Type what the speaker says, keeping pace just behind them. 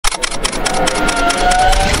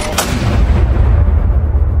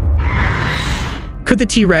Could the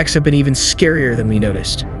T-Rex have been even scarier than we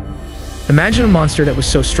noticed? Imagine a monster that was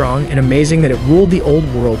so strong and amazing that it ruled the old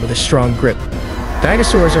world with a strong grip.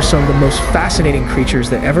 Dinosaurs are some of the most fascinating creatures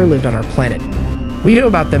that ever lived on our planet. We know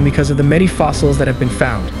about them because of the many fossils that have been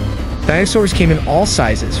found. Dinosaurs came in all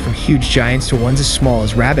sizes, from huge giants to ones as small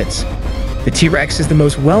as rabbits. The T-Rex is the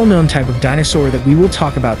most well-known type of dinosaur that we will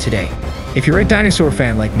talk about today. If you're a dinosaur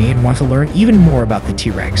fan like me and want to learn even more about the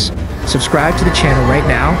T-Rex, subscribe to the channel right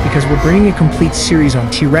now because we're bringing a complete series on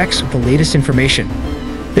T-Rex with the latest information.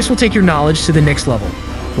 This will take your knowledge to the next level.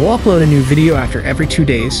 We'll upload a new video after every 2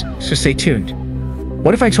 days, so stay tuned.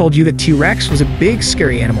 What if I told you that T-Rex was a big,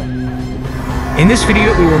 scary animal? In this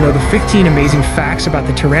video, we will know the 15 amazing facts about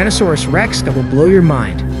the Tyrannosaurus Rex that will blow your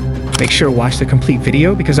mind. Make sure to watch the complete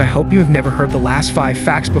video because I hope you have never heard the last 5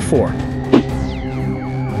 facts before.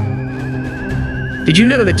 Did you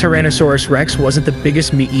know that Tyrannosaurus Rex wasn't the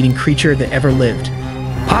biggest meat-eating creature that ever lived?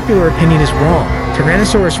 Popular opinion is wrong.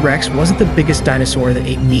 Tyrannosaurus Rex wasn't the biggest dinosaur that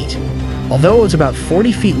ate meat. Although it was about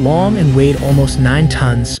 40 feet long and weighed almost 9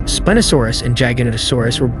 tons, Spinosaurus and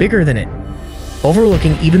Giganotosaurus were bigger than it.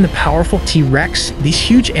 Overlooking even the powerful T-Rex, these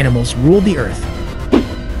huge animals ruled the earth.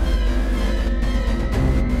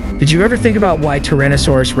 Did you ever think about why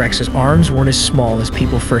Tyrannosaurus Rex's arms weren't as small as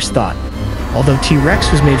people first thought? Although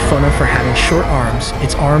T-Rex was made fun of for having short arms,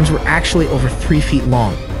 its arms were actually over 3 feet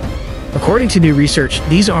long. According to new research,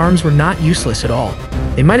 these arms were not useless at all.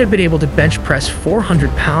 They might have been able to bench press 400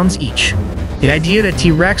 pounds each. The idea that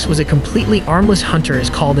T-Rex was a completely armless hunter is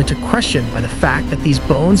called into question by the fact that these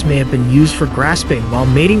bones may have been used for grasping while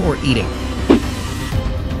mating or eating.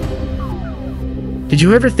 Did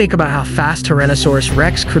you ever think about how fast Tyrannosaurus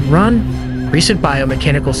Rex could run? Recent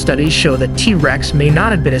biomechanical studies show that T-Rex may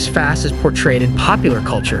not have been as fast as portrayed in popular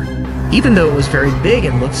culture, even though it was very big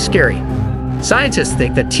and looked scary. Scientists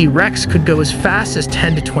think that T-Rex could go as fast as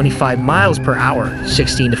 10 to 25 miles per hour,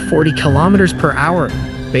 16 to 40 kilometers per hour,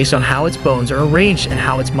 based on how its bones are arranged and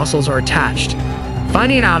how its muscles are attached.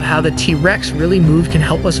 Finding out how the T-Rex really moved can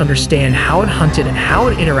help us understand how it hunted and how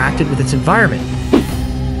it interacted with its environment.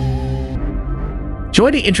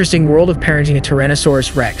 Join the interesting world of parenting a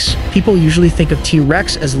Tyrannosaurus Rex. People usually think of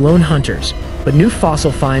T-Rex as lone hunters, but new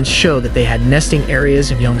fossil finds show that they had nesting areas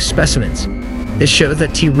of young specimens. This shows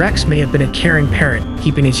that T-Rex may have been a caring parent,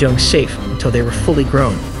 keeping its young safe until they were fully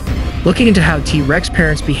grown. Looking into how T-Rex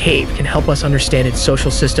parents behave can help us understand its social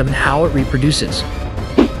system and how it reproduces.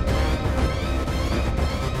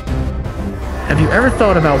 Have you ever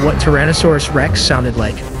thought about what Tyrannosaurus Rex sounded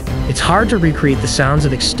like? It's hard to recreate the sounds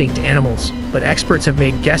of extinct animals, but experts have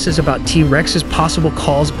made guesses about T-Rex's possible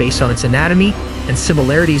calls based on its anatomy and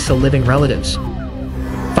similarities to living relatives.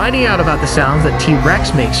 Finding out about the sounds that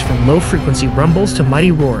T-Rex makes, from low-frequency rumbles to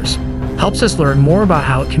mighty roars, helps us learn more about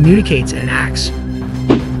how it communicates and acts.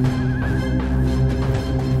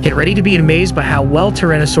 Get ready to be amazed by how well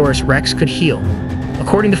Tyrannosaurus Rex could heal.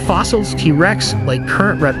 According to fossils, T-Rex, like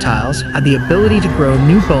current reptiles, had the ability to grow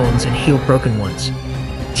new bones and heal broken ones.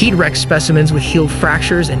 T-Rex specimens with healed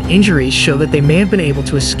fractures and injuries show that they may have been able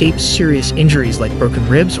to escape serious injuries like broken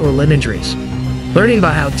ribs or limb injuries. Learning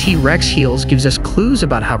about how T-Rex heals gives us clues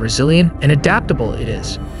about how resilient and adaptable it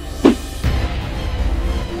is.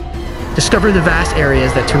 Discover the vast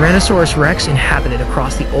areas that Tyrannosaurus Rex inhabited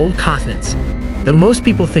across the old continents. Though most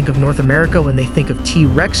people think of North America when they think of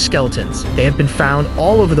T-Rex skeletons, they have been found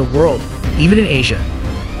all over the world, even in Asia.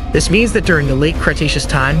 This means that during the late Cretaceous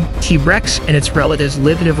time, T-Rex and its relatives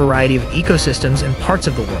lived in a variety of ecosystems and parts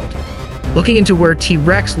of the world. Looking into where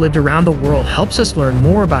T-Rex lived around the world helps us learn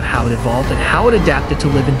more about how it evolved and how it adapted to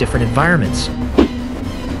live in different environments.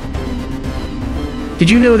 Did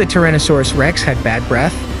you know that Tyrannosaurus Rex had bad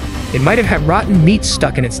breath? It might have had rotten meat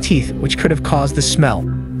stuck in its teeth, which could have caused the smell.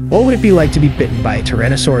 What would it be like to be bitten by a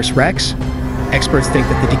Tyrannosaurus Rex? Experts think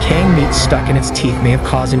that the decaying meat stuck in its teeth may have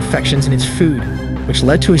caused infections in its food, which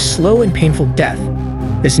led to a slow and painful death.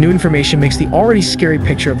 This new information makes the already scary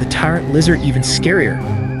picture of the tyrant lizard even scarier.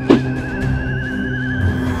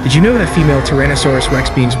 Did you know that female Tyrannosaurus Rex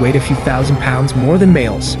beings weighed a few thousand pounds more than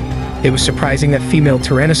males? It was surprising that female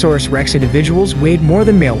Tyrannosaurus Rex individuals weighed more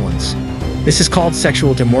than male ones. This is called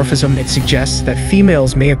sexual dimorphism. It suggests that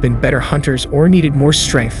females may have been better hunters or needed more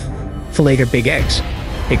strength to lay their big eggs.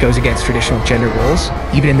 It goes against traditional gender roles,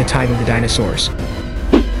 even in the time of the dinosaurs.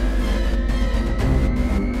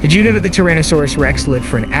 Did you know that the Tyrannosaurus Rex lived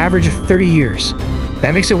for an average of 30 years?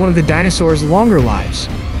 That makes it one of the dinosaurs' longer lives.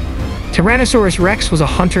 Tyrannosaurus Rex was a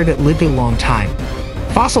hunter that lived a long time.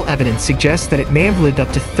 Fossil evidence suggests that it may have lived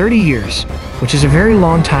up to 30 years, which is a very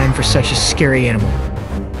long time for such a scary animal.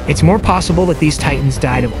 It's more possible that these titans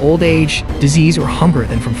died of old age, disease, or hunger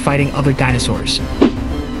than from fighting other dinosaurs.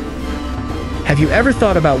 Have you ever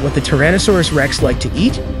thought about what the Tyrannosaurus rex liked to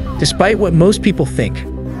eat? Despite what most people think,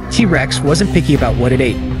 T-Rex wasn't picky about what it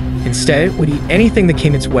ate. Instead, it would eat anything that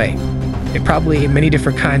came its way. It probably ate many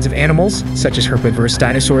different kinds of animals, such as herbivorous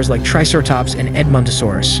dinosaurs like Triceratops and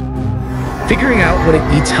Edmontosaurus. Figuring out what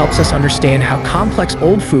it eats helps us understand how complex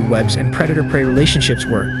old food webs and predator-prey relationships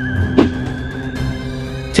were.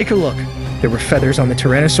 Take a look. There were feathers on the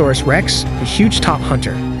Tyrannosaurus rex, a huge top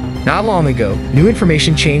hunter. Not long ago, new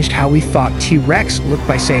information changed how we thought T-Rex looked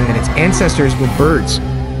by saying that its ancestors were birds.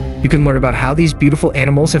 You can learn about how these beautiful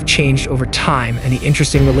animals have changed over time and the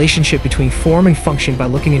interesting relationship between form and function by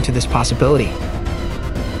looking into this possibility.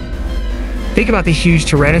 Think about the huge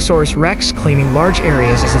Tyrannosaurus rex claiming large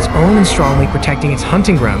areas as its own and strongly protecting its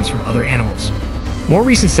hunting grounds from other animals. More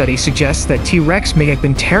recent studies suggest that T-Rex may have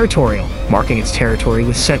been territorial, marking its territory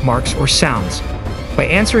with scent marks or sounds. By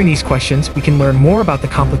answering these questions, we can learn more about the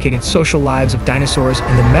complicated social lives of dinosaurs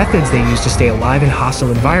and the methods they use to stay alive in hostile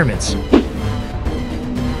environments.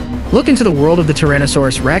 Look into the world of the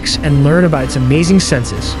Tyrannosaurus rex and learn about its amazing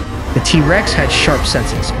senses. The T-Rex had sharp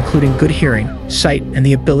senses, including good hearing, sight, and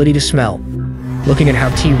the ability to smell. Looking at how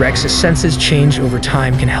T-Rex's senses changed over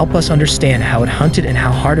time can help us understand how it hunted and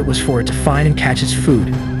how hard it was for it to find and catch its food.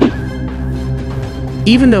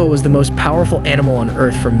 Even though it was the most powerful animal on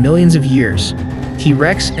Earth for millions of years,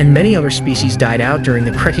 T-Rex and many other species died out during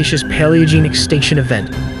the Cretaceous-Paleogene extinction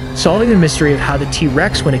event. Solving the mystery of how the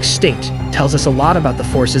T-Rex went extinct tells us a lot about the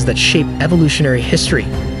forces that shape evolutionary history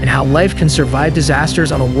and how life can survive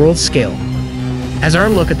disasters on a world scale. As our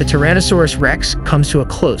look at the Tyrannosaurus rex comes to a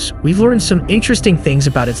close, we've learned some interesting things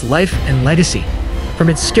about its life and legacy. From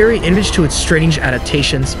its scary image to its strange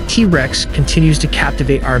adaptations, T-Rex continues to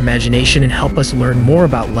captivate our imagination and help us learn more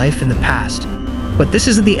about life in the past. But this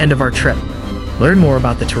isn't the end of our trip. Learn more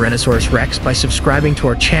about the Tyrannosaurus rex by subscribing to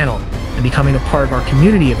our channel and becoming a part of our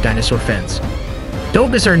community of dinosaur fans.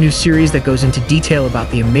 Don't miss our new series that goes into detail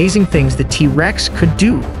about the amazing things the T-Rex could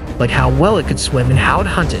do, like how well it could swim and how it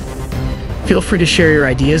hunted. Feel free to share your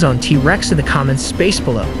ideas on T-Rex in the comments space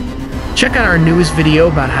below. Check out our newest video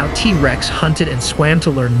about how T-Rex hunted and swam to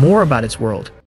learn more about its world.